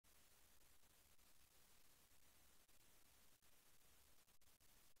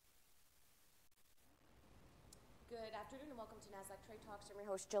Good afternoon and welcome to Nasdaq Trade Talks. I'm your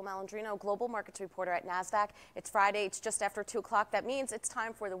host, Jill Malandrino, Global Markets Reporter at Nasdaq. It's Friday. It's just after 2 o'clock. That means it's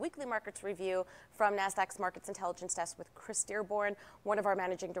time for the weekly markets review from Nasdaq's Markets Intelligence Desk with Chris Dearborn, one of our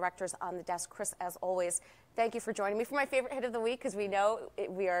managing directors on the desk. Chris, as always, thank you for joining me for my favorite hit of the week, because we know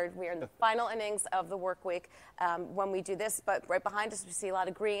we are in the final innings of the work week when we do this. But right behind us, we see a lot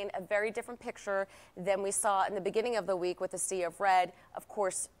of green, a very different picture than we saw in the beginning of the week with a sea of red. Of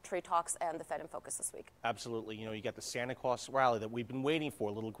course, Trade Talks and the Fed in focus this week. Absolutely. You know, you got the Santa Claus rally that we've been waiting for.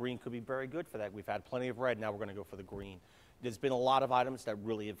 A little green could be very good for that. We've had plenty of red. Now we're going to go for the green. There's been a lot of items that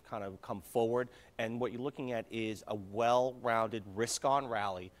really have kind of come forward, and what you're looking at is a well-rounded risk-on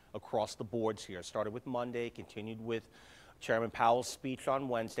rally across the boards here. Started with Monday, continued with Chairman Powell's speech on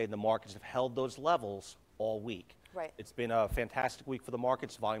Wednesday. The markets have held those levels all week. Right. It's been a fantastic week for the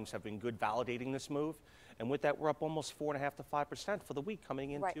markets. Volumes have been good, validating this move, and with that, we're up almost 4.5% to 5% for the week, coming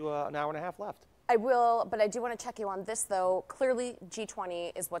into an hour and a half left. I will, but I do want to check you on this, though. Clearly,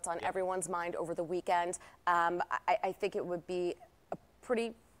 G20 is what's on everyone's mind over the weekend. I think it would be a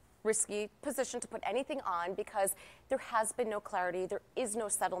pretty risky position to put anything on because there has been no clarity. There is no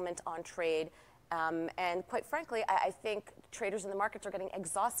settlement on trade. And quite frankly, I think traders in the markets are getting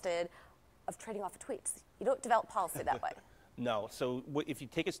exhausted of trading off of tweets. You don't develop policy that way. No. So if you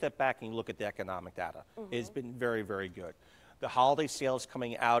take a step back and you look at the economic data, it's been very, very good. The holiday sales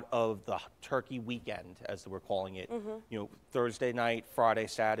coming out of the turkey weekend, as we're calling it, you know, Thursday night, Friday,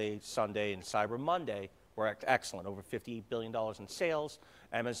 Saturday, Sunday, and Cyber Monday were excellent. Over $58 billion in sales.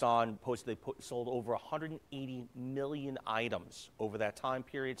 Amazon posted they sold over 180 million items over that time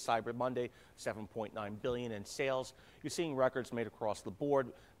period. Cyber Monday, 7.9 billion in sales. You're seeing records made across the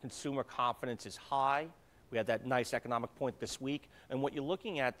board. Consumer confidence is high. We had that nice economic point this week. And what you're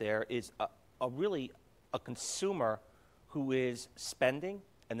looking at there is really a consumer who is spending,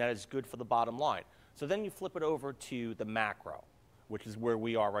 and that is good for the bottom line. So then you flip it over to the macro, which is where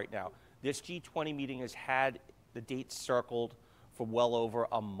we are right now. This G20 meeting has had the dates circled for well over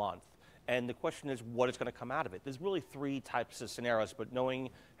a month. And the question is, what is going to come out of it? There's really 3 types of scenarios, but knowing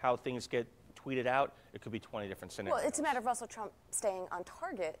how things get tweeted out, it could be 20 different scenarios. Well, it's a matter of also Trump staying on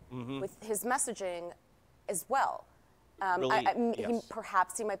target with his messaging as well.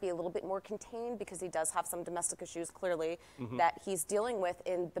 Perhaps he might be a little bit more contained because he does have some domestic issues, clearly, that he's dealing with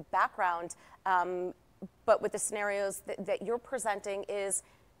in the background. But with the scenarios that you're presenting, is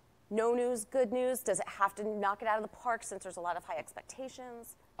no news good news? Does it have to knock it out of the park since there's a lot of high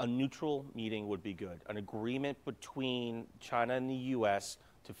expectations? A neutral meeting would be good. An agreement between China and the U.S.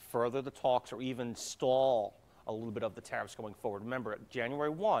 to further the talks or even stall a little bit of the tariffs going forward. Remember, January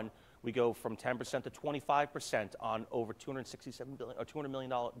 1, we go from 10% to 25% on over $267 billion or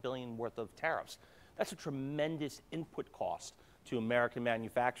 $200 billion worth of tariffs. That's a tremendous input cost to American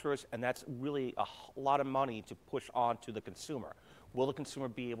manufacturers, and that's really a lot of money to push on to the consumer. Will the consumer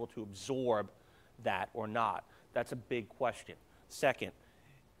be able to absorb that or not? That's a big question. Second,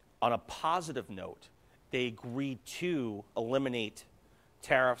 on a positive note, they agreed to eliminate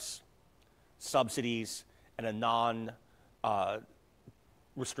tariffs, subsidies, and a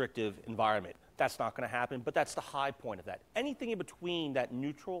non-restrictive environment. That's not going to happen, but that's the high point of that. Anything in between that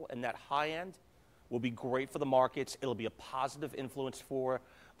neutral and that high end will be great for the markets. It'll be a positive influence for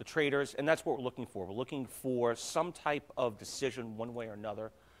the traders, and that's what we're looking for. We're looking for some type of decision one way or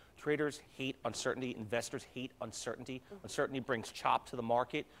another. Traders hate uncertainty. Investors hate uncertainty. Uncertainty brings chop to the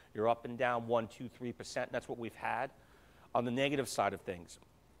market. You're up and down 1%, 2%, 3%. That's what we've had. On the negative side of things,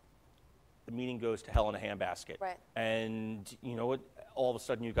 the meeting goes to hell in a handbasket. Right. And you know what? All of a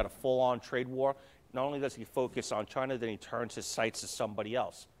sudden you've got a full-on trade war. Not only does he focus on China, then he turns his sights to somebody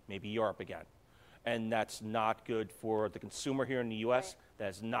else, maybe Europe again. And that's not good for the consumer here in the U.S. Right. That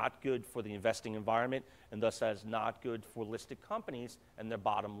is not good for the investing environment, and thus that is not good for listed companies and their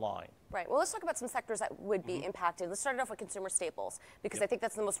bottom line. Right. Well, let's talk about some sectors that would be impacted. Let's start it off with consumer staples, because I think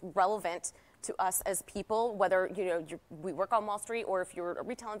that's the most relevant to us as people, whether we work on Wall Street or if you're a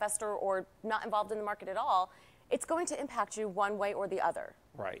retail investor or not involved in the market at all. It's going to impact you one way or the other.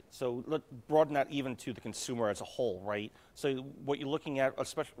 Right. So let's broaden that even to the consumer as a whole, right? So what you're looking at,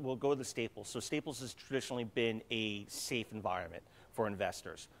 especially, we'll go to the staples. So staples has traditionally been a safe environment for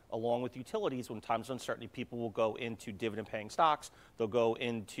investors. Along with utilities, when times of uncertainty, people will go into dividend-paying stocks. They'll go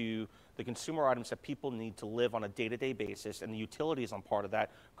into the consumer items that people need to live on a day-to-day basis, and the utilities on part of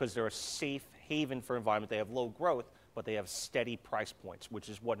that because they're a safe haven for environment. They have low growth, but they have steady price points, which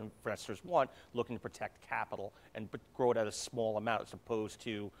is what investors want, looking to protect capital and grow it at a small amount as opposed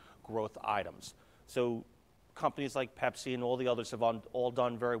to growth items. So companies like Pepsi and all the others have all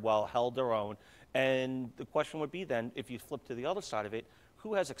done very well, held their own. And the question would be then, if you flip to the other side of it,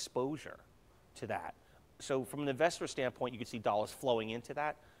 who has exposure to that? So from an investor standpoint, you can see dollars flowing into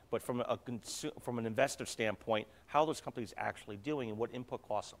that. But from from an investor standpoint, how are those companies actually doing, and what input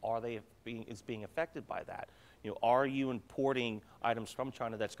costs are they being affected by that? Are you importing items from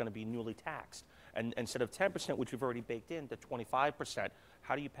China that's going to be newly taxed? And instead of 10%, which you've already baked in, to 25%,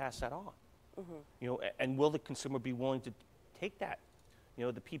 how do you pass that on? And will the consumer be willing to take that?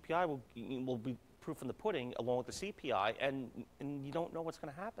 The PPI will be proof in the pudding along with the CPI, and you don't know what's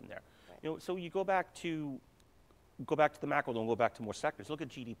going to happen there. Right. So you go back to the macro, then we'll go back to more sectors. Look at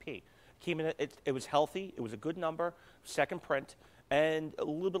GDP. It was healthy. It was a good number, second print, and a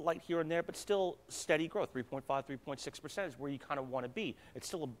little bit light here and there, but still steady growth. 3.5, 3.6% is where you kind of want to be. It's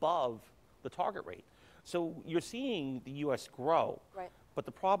still above the target rate. So you're seeing the U.S. grow. Right. But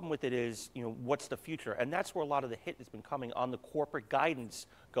the problem with it is, what's the future? And that's where a lot of the hit has been coming on the corporate guidance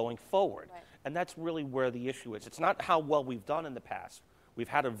going forward. Right. And that's really where the issue is. It's not how well we've done in the past. We've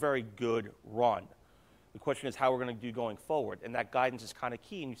had a very good run. The question is how we're going to do going forward. And that guidance is kind of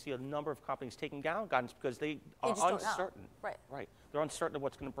key. And you see a number of companies taking down guidance because they are uncertain. Right. Right. They're uncertain of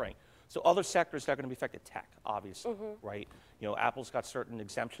what's going to bring. So other sectors that are going to be affected, tech, obviously, right? Apple's got certain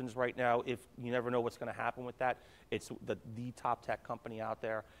exemptions right now. If you never know what's going to happen with that, it's the top tech company out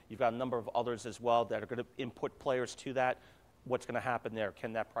there. You've got a number of others as well that are going to input players to that. What's going to happen there?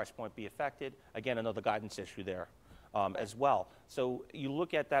 Can that price point be affected? Again, another guidance issue there as well. So you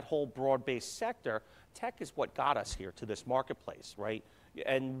look at that whole broad-based sector, tech is what got us here to this marketplace, right?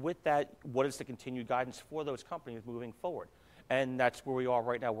 And with that, what is the continued guidance for those companies moving forward? And that's where we are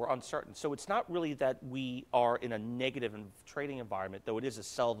right now. We're uncertain. So it's not really that we are in a negative trading environment, though it is a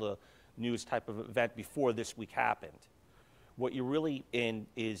sell the news type of event before this week happened. What you're really in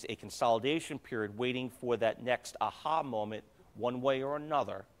is a consolidation period waiting for that next aha moment, one way or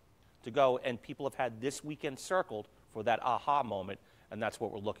another, to go. And people have had this weekend circled for that aha moment, and that's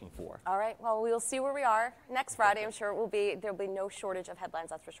what we're looking for. All right. Well, we'll see where we are next Friday. I'm sure there'll be no shortage of headlines,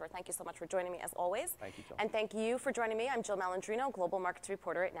 that's for sure. Thank you so much for joining me, as always. Thank you, Jill. And thank you for joining me. I'm Jill Malandrino, Global Markets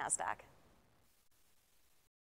Reporter at Nasdaq.